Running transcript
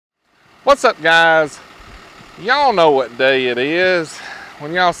What's up, guys? Y'all know what day it is.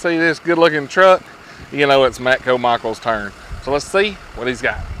 When y'all see this good looking truck, you know it's Matco Michael's turn. So let's see what he's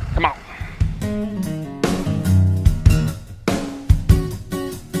got. Come on.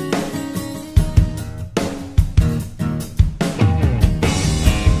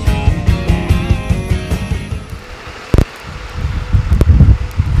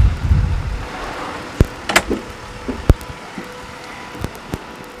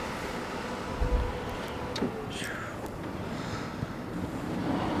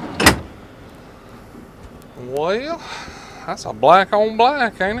 Well, that's a black on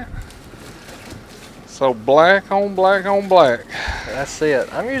black, ain't it? So black on black on black. That's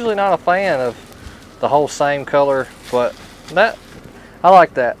it. I'm usually not a fan of the whole same color, but I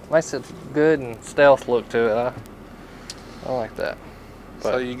like that. Makes it good and stealth look to it. I like that.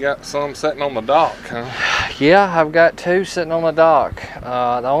 But, so you got some sitting on the dock, huh? Yeah, I've got two sitting on the dock.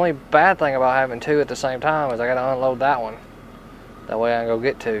 The only bad thing about having two at the same time is I got to unload that one. That way I can go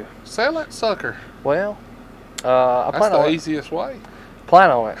get two. Sell that sucker. Well, I that's plan the on easiest way.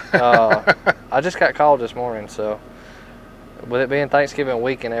 Plan on it. I just got called this morning, so with it being Thanksgiving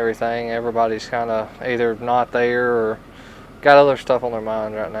week and everything, everybody's kind of either not there or got other stuff on their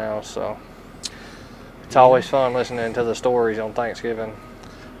mind right now. So it's always fun listening to the stories on Thanksgiving.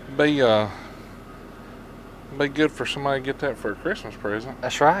 Be good for somebody to get that for a Christmas present.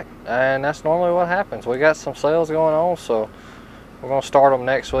 That's right, and that's normally what happens. We got some sales going on, so we're gonna start them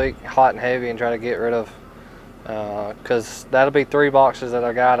next week, hot and heavy, and try to get rid of. Because that'll be 3 boxes that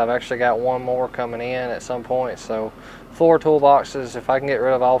I got. I've actually got one more coming in at some point, so 4 toolboxes. If I can get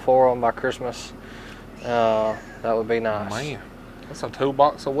rid of all 4 of them by Christmas, that would be nice. Man, that's a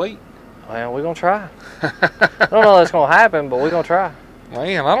toolbox a week. Well, we're gonna try. I don't know that's gonna happen, but we're gonna try.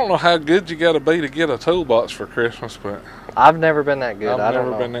 Man, I don't know how good you got to be to get a toolbox for Christmas, but I've never been that good. I've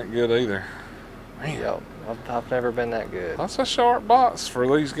never been that good either. Man. Yep. I've never been that good. That's a sharp box for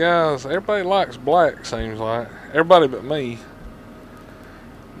these guys. Everybody likes black, seems like. Everybody but me.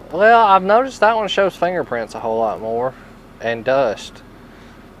 Well, I've noticed that one shows fingerprints a whole lot more and dust.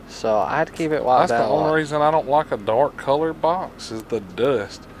 So I had to keep it wiped out. That's the only reason I don't like a dark color box is the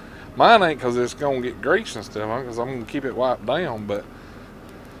dust. Mine ain't because it's going to get grease and stuff, because I'm going to keep it wiped down, but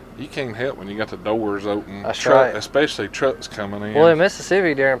you can't help when you got the doors open. That's right. Especially trucks coming in. Well, in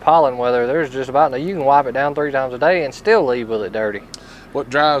Mississippi during pollen weather, there's just about you can wipe it down 3 times a day and still leave with it dirty. What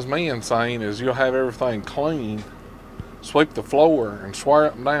drives me insane is you'll have everything clean, sweep the floor, and swear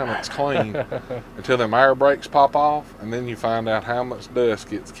up and down it's clean until them air brakes pop off, and then you find out how much dust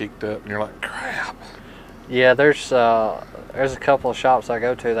gets kicked up, and you're like, crap. Yeah, there's a couple of shops I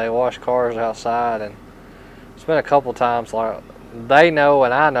go to. They wash cars outside, and it's been a couple times like they know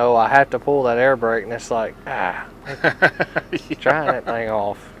and I know I have to pull that air brake, and it's like, trying that thing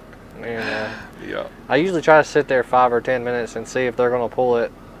off. You know. Yeah. I usually try to sit there 5 or 10 minutes and see if they're going to pull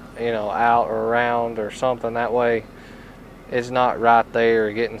it, out or around or something. That way, it's not right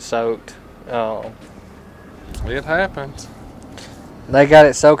there getting soaked. It happens. They got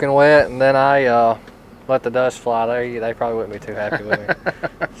it soaking wet, and then I let the dust fly there. They probably wouldn't be too happy with me.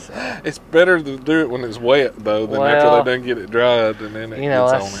 So. It's better to do it when it's wet, though, than after they done get it dried and then it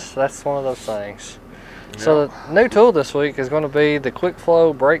gets on it. That's one of those things. Yeah. So the new tool this week is going to be the Quick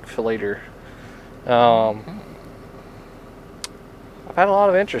Flow brake fleeter. I've had a lot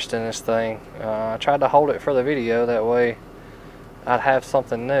of interest in this thing. I tried to hold it for the video, that way I'd have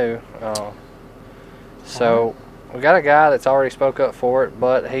something new. So we got a guy that's already spoke up for it,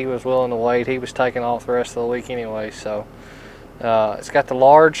 but he was willing to wait. He was taking off the rest of the week anyway. So it's got the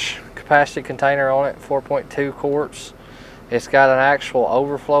large capacity container on it, 4.2 quarts. It's got an actual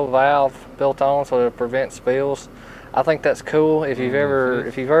overflow valve built on, so it'll prevent spills. I think that's cool. If you've ever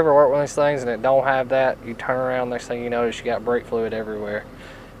worked with these things and it don't have that, you turn around, next thing you notice you got brake fluid everywhere.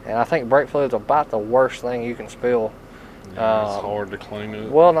 And I think brake fluid is about the worst thing you can spill. Yeah, it's hard to clean up.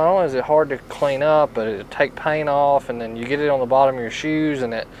 Well, not only is it hard to clean up, but it'll take paint off, and then you get it on the bottom of your shoes,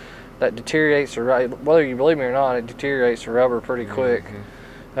 and that deteriorates the rubber. Whether you believe me or not, it deteriorates the rubber pretty quick.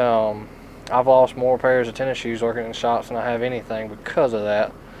 I've lost more pairs of tennis shoes working in shops than I have anything because of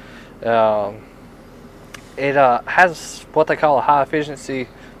that. It has what they call a high efficiency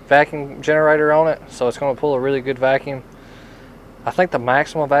vacuum generator on it, so it's going to pull a really good vacuum. I think the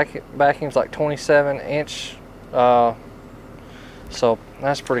maximum vacuum is like 27-inch, so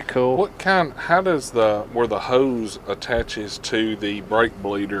that's pretty cool. What kind? How does where the hose attaches to the brake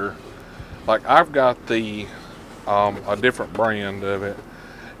bleeder? Like I've got a different brand of it,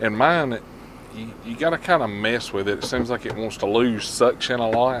 and mine. You got to kind of mess with it. It seems like it wants to lose suction a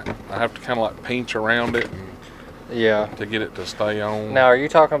lot. I have to kind of like pinch around it and Yeah. To get it to stay on. Now, are you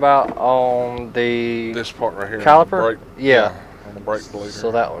talking about on the This part right here. caliper? Yeah. On the brake bleeder.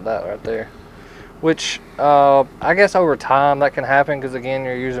 So that right there. Which, I guess over time that can happen because, again,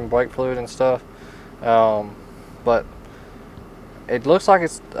 you're using brake fluid and stuff. But it looks like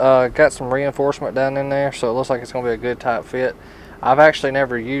it's got some reinforcement down in there, so it looks like it's going to be a good tight fit. I've actually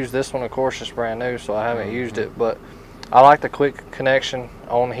never used this one. Of course, it's brand new, so I haven't used it. But I like the quick connection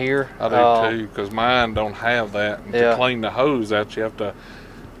on here. I do too, because mine don't have that. And Yeah. to clean the hose out, you have to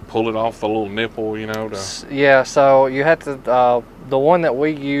pull it off the little nipple, you know. Yeah, so you had to, the one that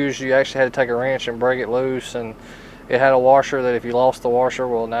we used, you actually had to take a wrench and break it loose, and it had a washer that if you lost the washer,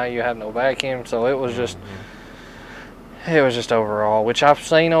 well, now you have no vacuum. So it was just, it was just overall, which I've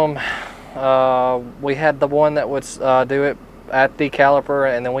seen them. We had the one that would do it at the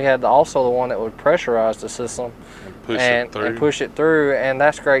caliper, and then we had also the one that would pressurize the system and push it through, and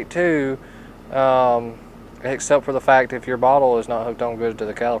that's great too. Except for the fact if your bottle is not hooked on good to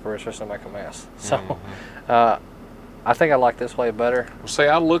the caliper, it's just gonna make a mess. So I think I like this way better. Well, see,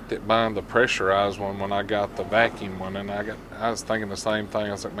 I looked at buying the pressurized one when I got the vacuum one, and I was thinking the same thing.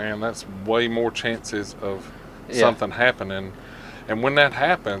 I was like, man, that's way more chances of something happening. And when that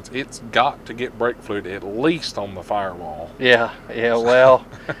happens, it's got to get brake fluid at least on the firewall. Yeah, well,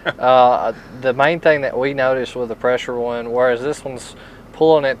 the main thing that we noticed with the pressure one, whereas this one's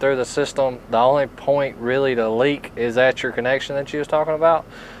pulling it through the system, the only point really to leak is at your connection that you was talking about.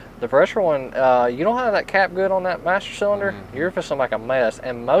 The pressure one, you don't have that cap good on that master cylinder, you're just gonna make a mess.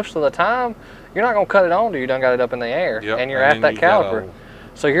 And most of the time, you're not gonna cut it on till you done got it up in the air, and you're at that caliper.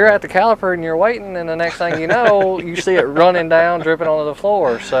 So you're at the caliper and you're waiting, and the next thing you know, you see it running down, dripping onto the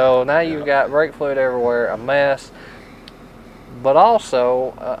floor. So now you've got brake fluid everywhere, a mess. But also,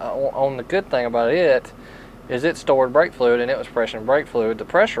 on the good thing about it, is it stored brake fluid, and it was pressing brake fluid to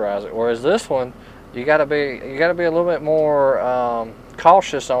pressurize it. Whereas this one, you got to be a little bit more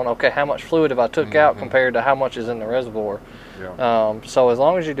cautious on, okay, how much fluid have I took out compared to how much is in the reservoir. So as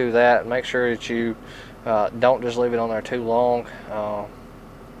long as you do that, make sure that you don't just leave it on there too long.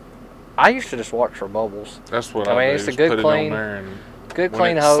 I used to just watch for bubbles. That's what I mean. It's a good clean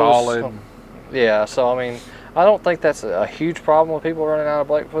hose. Solid. Yeah, so I mean, I don't think that's a huge problem with people running out of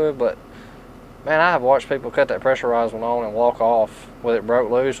brake fluid, but man, I have watched people cut that pressurized one on and walk off with it broke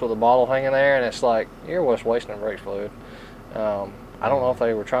loose with a bottle hanging there, and it's like, you're just wasting brake fluid. I don't know if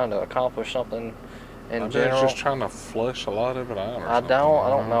they were trying to accomplish something in general. Just trying to flush a lot of it out. I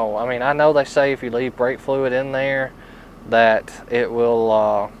don't know. I mean, I know they say if you leave brake fluid in there, that it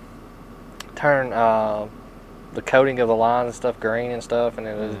will turn the coating of the lines and stuff green and stuff, and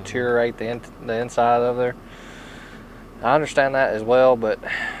it'll deteriorate the inside of there. I understand that as well, but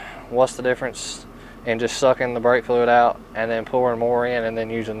what's the difference in just sucking the brake fluid out and then pouring more in and then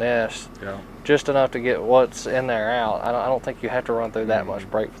using this? Just enough to get what's in there out. I don't think you have to run through that much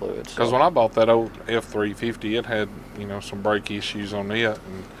brake fluid. Because when I bought that old F350, it had, you know, some brake issues on it,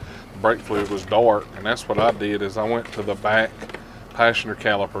 and the brake fluid was dark. And that's what I did, is I went to the back passenger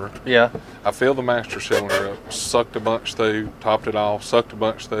caliper. I filled the master cylinder up, sucked a bunch through, topped it off, sucked a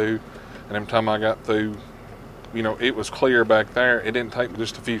bunch through, and every time I got through, you know, it was clear back there. It didn't take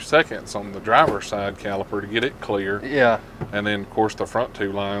just a few seconds on the driver's side caliper to get it clear. And then, of course, the front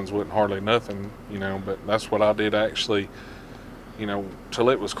two lines wasn't hardly nothing, you know, but that's what I did actually, you know, till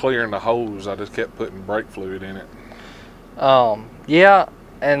it was clear in the hose, I just kept putting brake fluid in it. Yeah,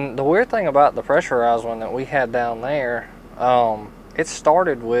 and the weird thing about the pressurized one that we had down there, it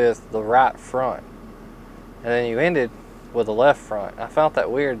started with the right front, and then you ended with the left front. I found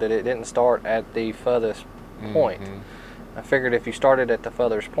that weird that it didn't start at the furthest point. I figured if you started at the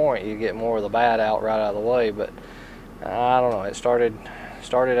furthest point, you get more of the bad out right out of the way, but I don't know. It started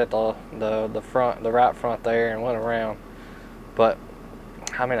at the front, the right front there, and went around. But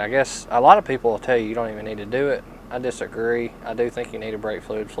I mean, I guess a lot of people will tell you don't even need to do it. I disagree. I do think you need a brake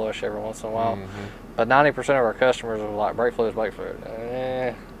fluid flush every once in a while. But 90% of our customers are like, brake fluid.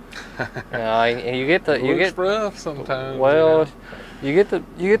 And you get rough sometimes. Well, you get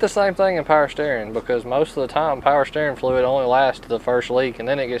the same thing in power steering, because most of the time power steering fluid only lasts to the first leak, and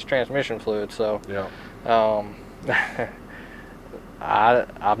then it gets transmission fluid. So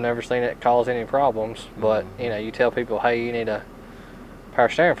I've never seen it cause any problems. But you know, you tell people, hey, you need a power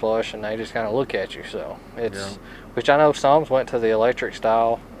steering flush, and they just kind of look at you. So it's which I know some went to the electric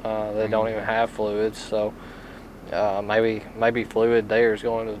style. They don't even have fluids, so maybe fluid there is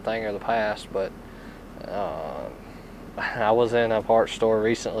going to the thing of the past. But I was in a parts store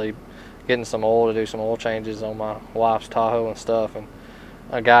recently getting some oil to do some oil changes on my wife's Tahoe and stuff, and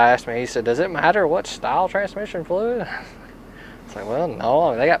a guy asked me, he said, does it matter what style transmission fluid? It's like, well, no, I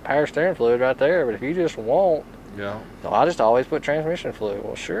mean, they got power steering fluid right there, but if you just want Yeah. So I just always put transmission fluid.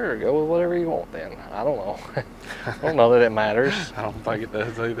 Well, sure, go with whatever you want then. I don't know. I don't know that it matters. I don't think it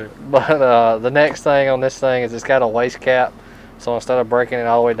does either. But the next thing on this thing is it's got a waste cap. So instead of breaking it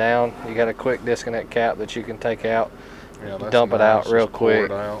all the way down, you got a quick disconnect cap that you can take out, Yeah, that's dump it out real Just pour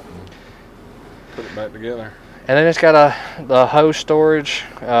quick. it out and put it back together. And then it's got the hose storage.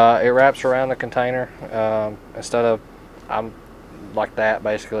 It wraps around the container instead of like that.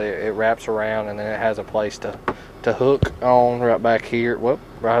 Basically, it wraps around, and then it has a place to hook on right back here. Whoop,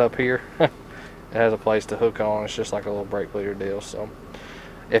 right up here. It has a place to hook on. It's just like a little brake bleeder deal. So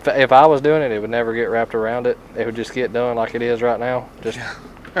if I was doing it, it would never get wrapped around it. It would just get done like it is right now. Just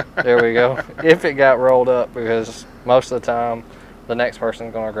there we go. If it got rolled up, because most of the time the next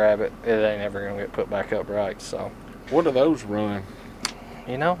person's gonna grab it. It ain't ever gonna get put back up right. So What do those run?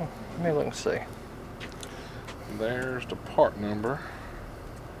 you know, let me look and see. There's the part number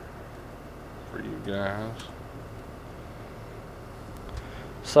for you guys.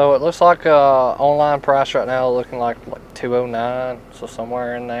 So it looks like online price right now looking like $209, so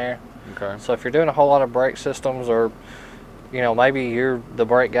somewhere in there. Okay. So if you're doing a whole lot of brake systems, or you know, maybe you're the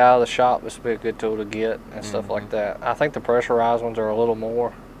brake guy of the shop, this would be a good tool to get and stuff like that. I think the pressurized ones are a little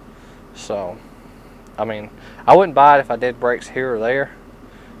more. So, I mean, I wouldn't buy it if I did brakes here or there,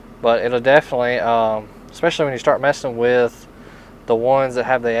 but it'll definitely, especially when you start messing with the ones that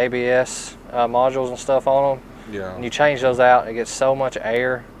have the ABS modules and stuff on them. Yeah. And you change those out, it gets so much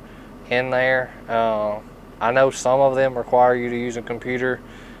air in there. I know some of them require you to use a computer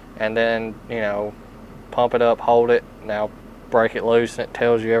and then, you know, pump it up, hold it, now break it loose, and it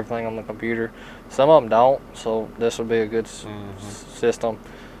tells you everything on the computer. Some of them don't, so this would be a good system.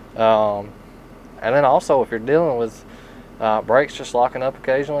 And then also, if you're dealing with brakes just locking up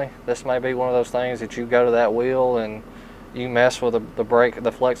occasionally, this may be one of those things that you go to that wheel and you mess with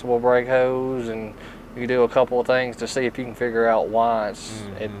the flexible brake hose, and you do a couple of things to see if you can figure out why it's.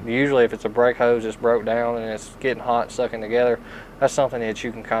 Usually, if it's a brake hose that's broke down and it's getting hot, sucking together, that's something that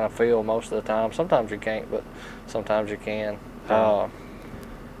you can kind of feel most of the time. Sometimes you can't, but sometimes you can. And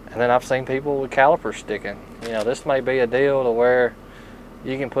then I've seen people with calipers sticking. You know, this may be a deal to where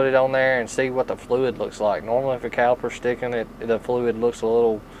you can put it on there and see what the fluid looks like. Normally, if a caliper's sticking, the fluid looks a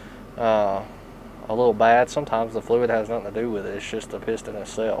little bad. Sometimes the fluid has nothing to do with it. It's just the piston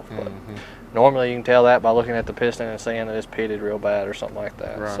itself. But normally, you can tell that by looking at the piston and seeing that it's pitted real bad or something like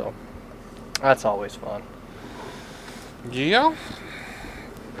that. Right. So that's always fun. Yeah.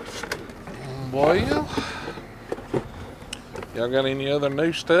 Well, y'all got any other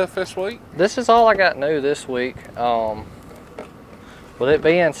new stuff this week? This is all I got new this week. With it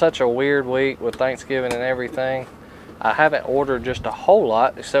being such a weird week with Thanksgiving and everything, I haven't ordered just a whole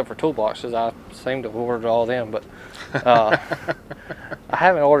lot except for toolboxes. I seem to have ordered all them, but I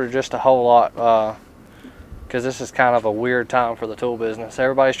haven't ordered just a whole lot because this is kind of a weird time for the tool business.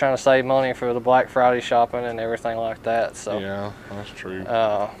 Everybody's trying to save money for the Black Friday shopping and everything like that. So yeah, that's true.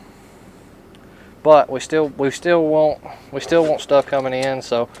 But we still want stuff coming in.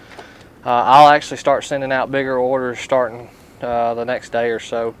 So I'll actually start sending out bigger orders starting the next day or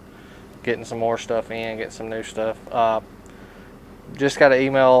so, getting some more stuff in, getting some new stuff. Just got an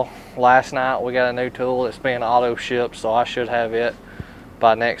email last night. We got a new tool that's being auto shipped, so I should have it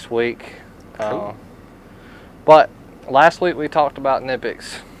by next week. Cool. But last week we talked about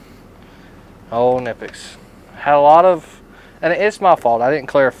Knipex. Oh, Knipex. Had a lot of, and it's my fault, I didn't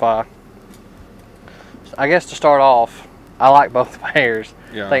clarify. I guess to start off, I like both pairs.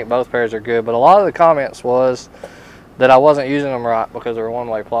 Yeah. I think both pairs are good, but a lot of the comments was that I wasn't using them right because they were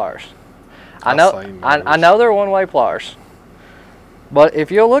one-way pliers. I know they're one-way pliers, but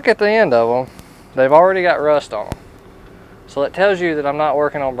if you'll look at the end of them, they've already got rust on them. So that tells you that I'm not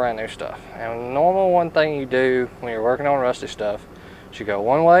working on brand new stuff. And normal one thing you do when you're working on rusty stuff is you go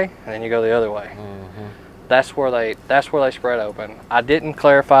one way and then you go the other way. That's where they spread open. I didn't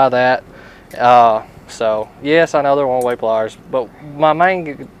clarify that. So yes, I know they're one-way pliers, but my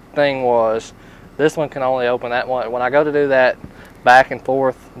main thing was this one can only open that much. When I go to do that back and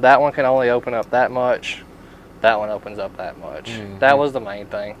forth, that one can only open up that much. That one opens up that much. That was the main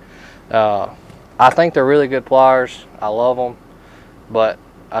thing. I think they're really good pliers. I love them, but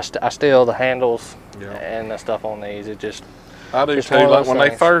I still, the handles and the stuff on these, it just. I do too. Like when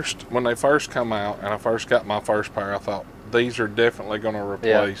they first come out and I first got my first pair, I thought these are definitely going to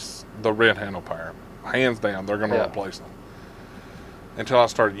replace the red handle pair. Hands down, they're going to replace them. Until I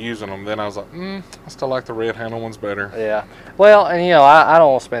started using them, then I was like, I still like the red handle ones better. Yeah. Well, and you know, I don't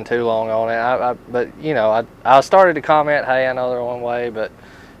want to spend too long on it. But you know, I started to comment, hey, I know they're one way, but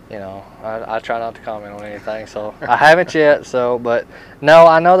you know, I try not to comment on anything, so I haven't yet. So, but no,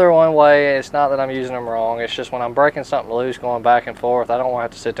 I know they're one way. It's not that I'm using them wrong. It's just when I'm breaking something loose, going back and forth, I don't want to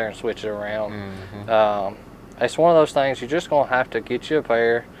have to sit there and switch it around. It's one of those things you're just gonna have to get you a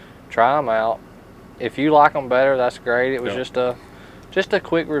pair, try them out. If you like them better, that's great. It was just a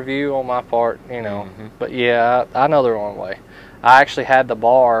quick review on my part, you know. But yeah, I know they're one way. I actually had the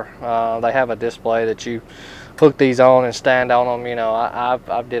bar. They have a display that you hook these on and stand on them. You know,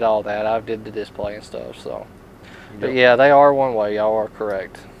 I did all that. I did the display and stuff. So, but yeah, they are one way. Y'all are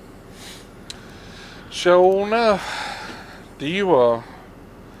correct. Sure enough. Do you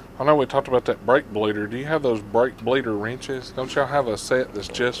I know we talked about that brake bleeder. Do you have those brake bleeder wrenches? Don't y'all have a set that's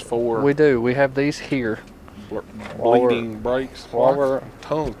just for? We do. We have these here. Bleeding brakes. While we're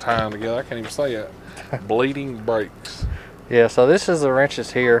tongue tying together, I can't even say it. Bleeding brakes. Yeah. So this is the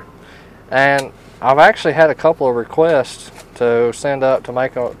wrenches here, and I've actually had a couple of requests to send up to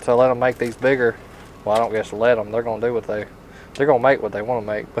let them make these bigger. Well, I don't guess let them. They're gonna do they're gonna make what they want to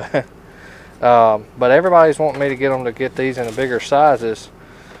make, but everybody's wanting me to get them to get these in the bigger sizes,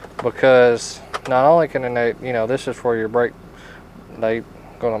 because not only can they, you know, this is for your brake, they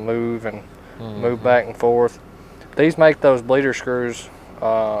gonna move and move back and forth. These make those bleeder screws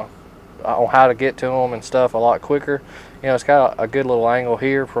on how to get to them and stuff a lot quicker. You know, it's got a good little angle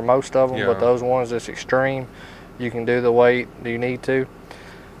here for most of them, but those ones that's extreme, you can do the weight you need to.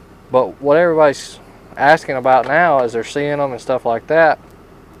 But what everybody's asking about now is they're seeing them and stuff like that.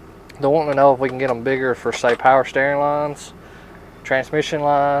 They're wanting to know if we can get them bigger for, say, power steering lines, transmission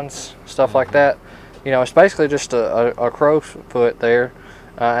lines, stuff like that. You know, it's basically just a crow's foot there.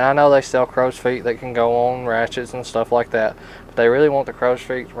 And I know they sell crow's feet that can go on ratchets and stuff like that, but they really want the crow's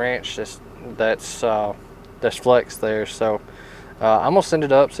feet wrench that's flex there. So I'm gonna send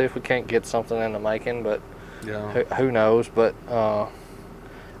it up, see if we can't get something in the making, but who knows. But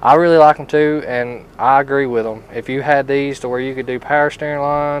I really like them too, and I agree with them. If you had these to where you could do power steering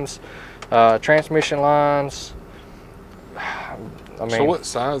lines, transmission lines, I mean, so what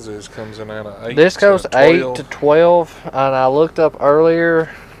sizes comes in out of 8? This goes 8 to 12, and I looked up earlier.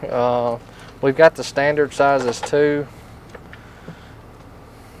 We've got the standard sizes too,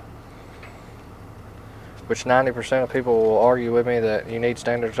 which 90% of people will argue with me that you need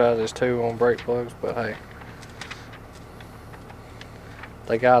standard sizes too on brake plugs, but hey,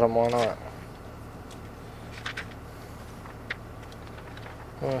 they got them, why not?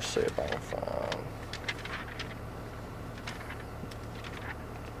 Let's see if I can find.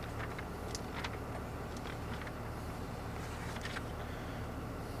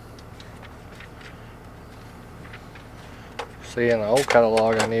 See, in the old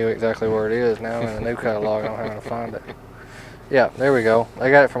catalog, I knew exactly where it is. Now in the new catalog, I'm having to find it. Yeah, there we go.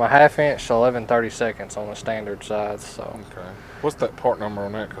 They got it from a 1/2 inch to 11/32 on the standard size. So. Okay. What's that part number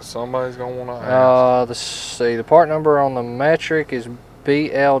on that? Because somebody's gonna want to ask. Let's see. The part number on the metric is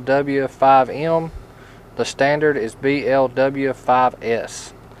BLW5M. The standard is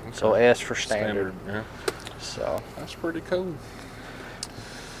BLW5S. Okay. So S for standard. Yeah. So. That's pretty cool.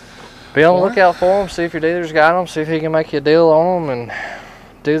 Be on the lookout for them. See if your dealer's got them. See if he can make you a deal on them and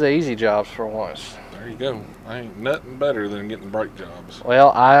do the easy jobs for once. There you go. Ain't nothing better than getting brake jobs.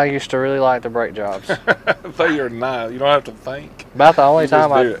 Well, I used to really like the brake jobs. They are nice. You don't have to think. About the only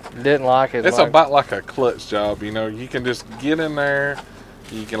time I didn't like it. It's about like a clutch job. You know, you can just get in there.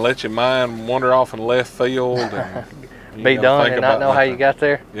 You can let your mind wander off in left field and be done and not know how you got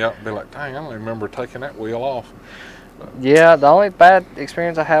there. Yep. Be like, dang, I don't remember taking that wheel off. Yeah, the only bad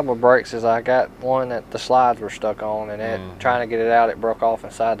experience I had with brakes is I got one that the slides were stuck on, and trying to get it out, it broke off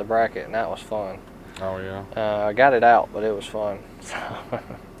inside the bracket, and that was fun. Oh yeah. I got it out, but it was fun.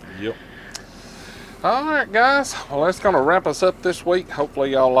 Yep. All right, guys. Well, that's going to wrap us up this week.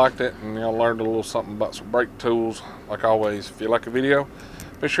 Hopefully y'all liked it and y'all learned a little something about some brake tools. Like always, if you like a video,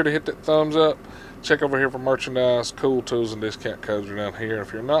 be sure to hit that thumbs up. Check over here for merchandise, cool tools, and discount codes are down here.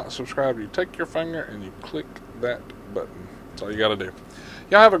 If you're not subscribed, you take your finger and you click that button. That's all you got to do.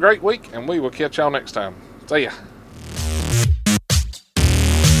 Y'all have a great week, and we will catch y'all next time. See ya.